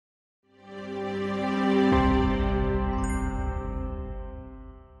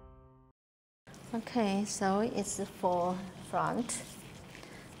Okay, so it's for front.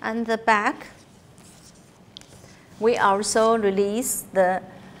 And the back, we also release the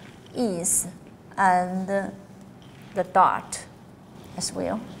ease and the dot as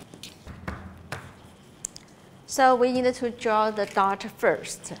well. So we need to draw the dot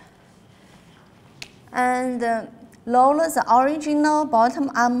first. And lower the original bottom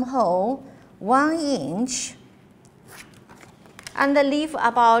armhole 1 inch and leave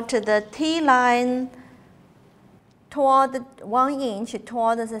about the T-line toward 1 inch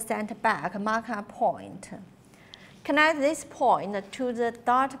toward the center back marker point. Connect this point to the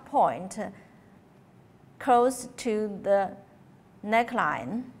dot point close to the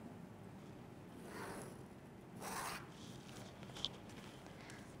neckline.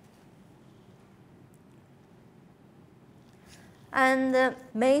 And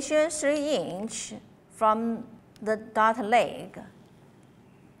measure 3 inch from the dot leg.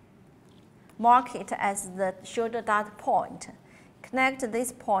 Mark it as the shoulder dot point. Connect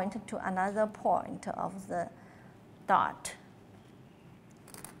this point to another point of the dot.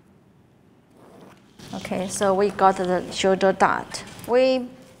 Okay, so we got the shoulder dot. We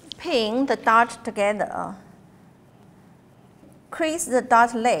pin the dot together. Crease the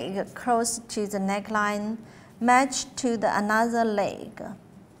dot leg close to the neckline, match to the another leg,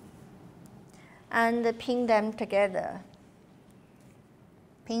 and pin them together.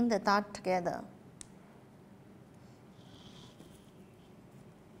 Pin the dot together.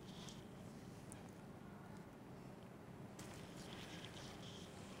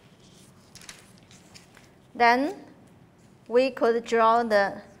 Then we could draw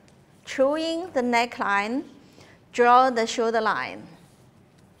the truing the neckline, draw the shoulder line.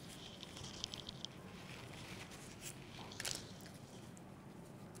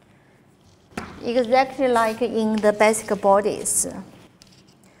 Exactly like in the basic bodies.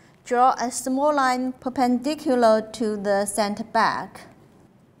 Draw a small line perpendicular to the center back.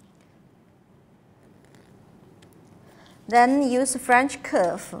 Then use French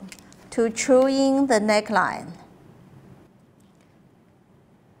curve to true in the neckline.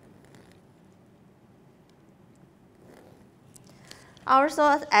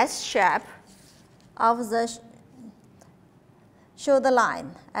 Also S shape of the shoulder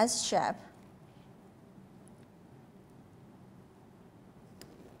line, S shape.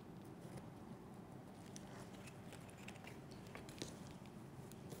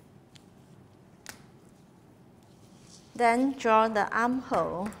 Then draw the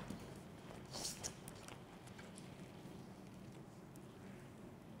armhole.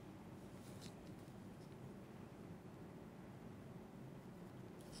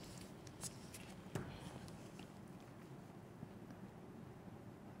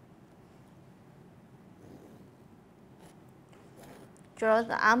 Draw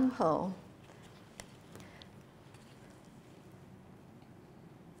the armhole.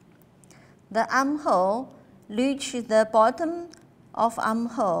 The armhole reach the bottom of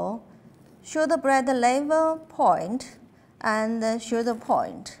armhole, shoulder blade level point, and shoulder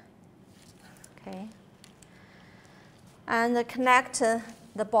point. Okay. And connect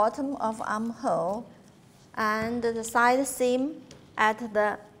the bottom of armhole and the side seam at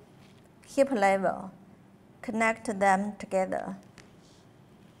the hip level. Connect them together.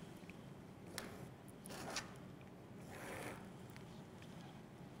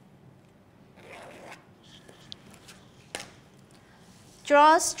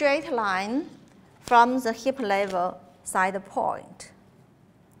 Draw a straight line from the hip level side point.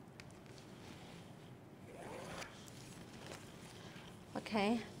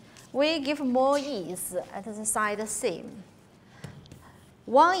 Okay, we give more ease at the side seam.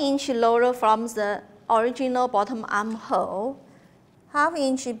 1 inch lower from the original bottom armhole, ½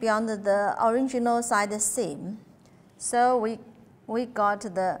 inch beyond the original side seam. So we got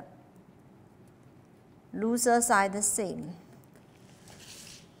the looser side seam.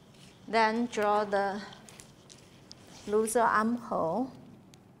 Then draw the looser armhole.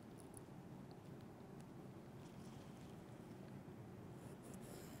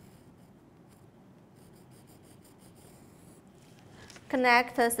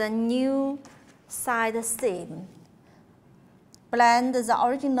 Connect the new side seam. Blend the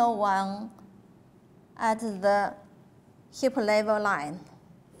original one at the hip level line.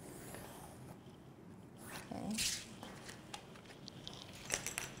 Okay.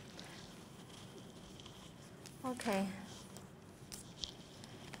 Okay.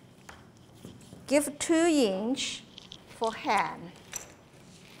 Give 2 inch for hand.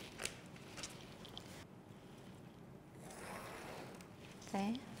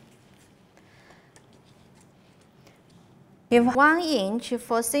 Okay. Give 1 inch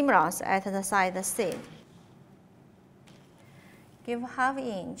for seamless at the side seam. Give ½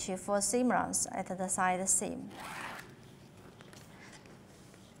 inch for seamless at the side seam.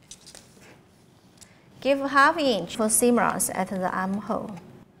 Give ½ inch for seamless at the armhole.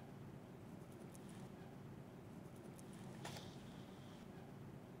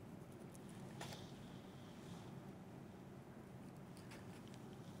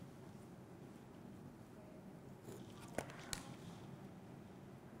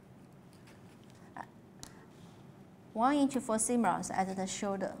 One inch for seamless at the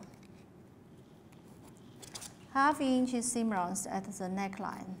shoulder. ½ inch seamless at the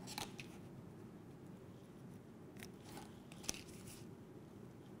neckline.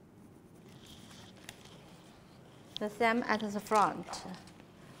 The same at the front.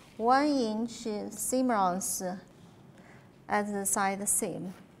 1 inch seamless at the side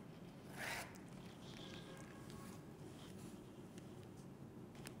seam.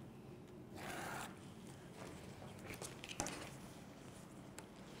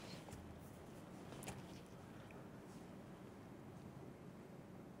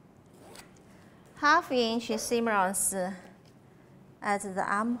 ½ inch seamless at the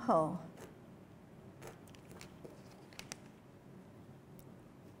armhole.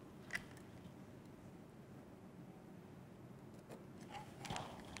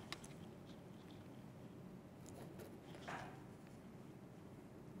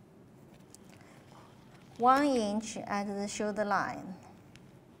 One inch at the shoulder line.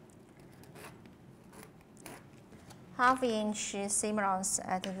 ½ inch seamless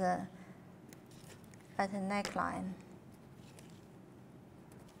at the neckline.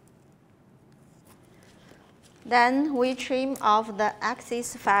 Then we trim off the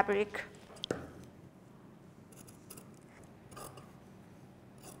excess fabric.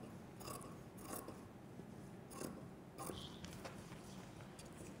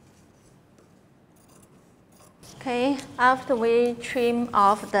 Okay, after we trim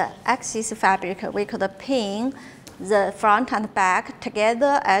off the excess fabric, we could pin the front and back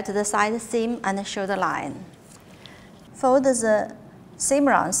together at the side seam and shoulder line. Fold the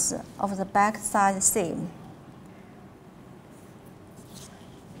seamless of the back side seam.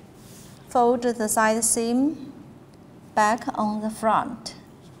 Fold the side seam back on the front.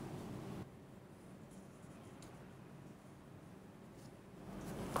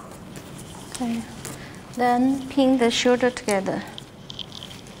 Okay. Then pin the shoulder together.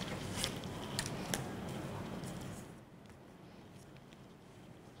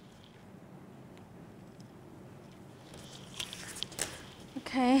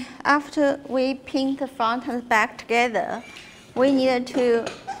 Okay, after we pin the front and back together, we need to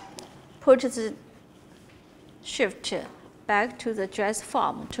put the shift back to the dress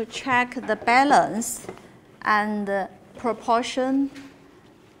form to check the balance and the proportion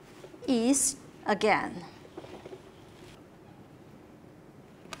is again.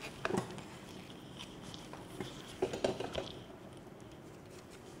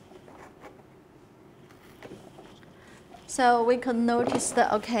 So we could notice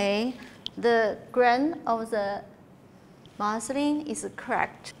that, okay, the grain of the muslin is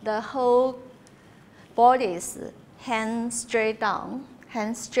correct. The whole body is hand straight down,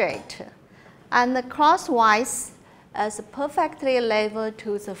 hand straight, and crosswise is perfectly level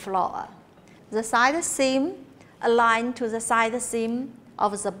to the floor. The side seam aligned to the side seam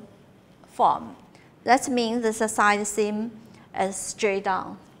of the form. That means the side seam is straight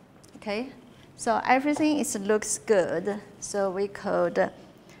down. Okay, so everything looks good. So we could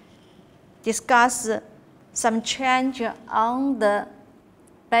discuss some change on the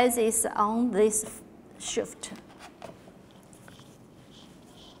basis on this shift.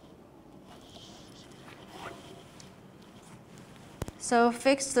 So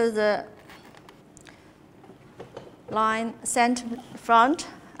fix the line center front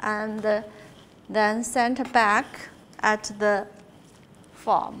and then center back at the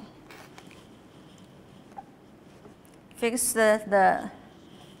form. Fix the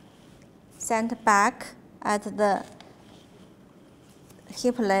center back at the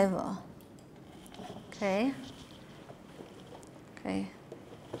hip level. Okay. Okay.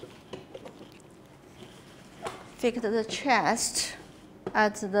 Fix the chest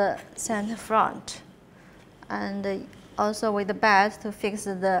at the center front, and also with the belt to fix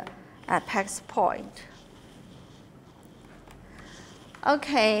the apex point.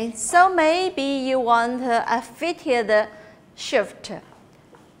 Okay, so maybe you want a fitted shift.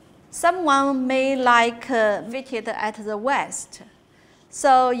 Someone may like fitted at the waist,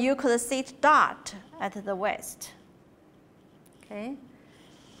 so you could sit dart at the waist. Okay.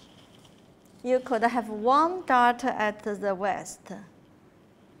 you could have one dot at the west.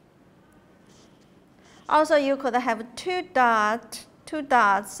 Also, you could have two dots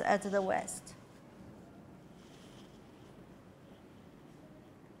at the west.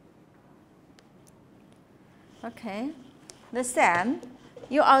 Okay, the same.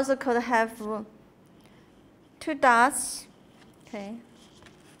 You also could have two dots. Okay,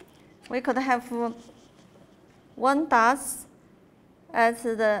 we could have one dot at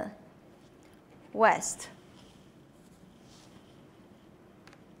the west.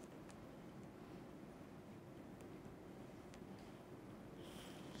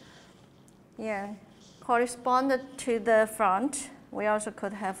 Yeah, corresponded to the front. We also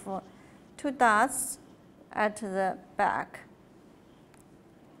could have two dots at the back.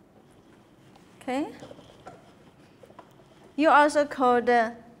 Okay. You also could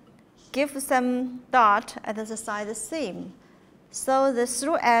give some dot at the side seam, so the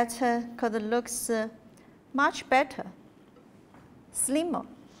silhouette could look much better, slimmer,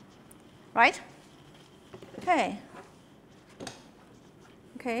 right? Okay.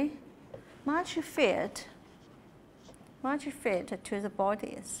 Okay. Much fit to the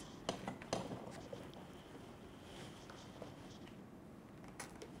bodies.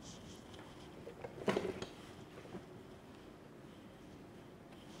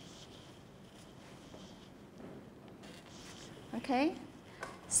 Okay,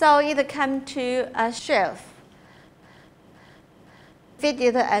 so it came to a shelf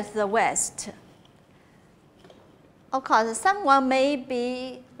fitted at the west. Of course, someone may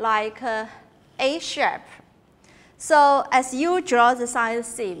be like A shape. So as you draw the side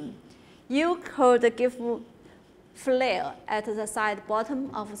seam, you could give flare at the side bottom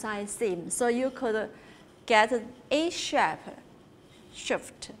of the side seam. So you could get A shape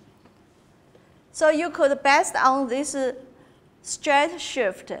shift. So you could, based on this straight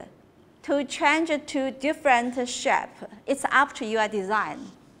shift, to change it to different shape. It's up to your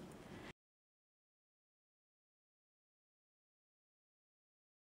design.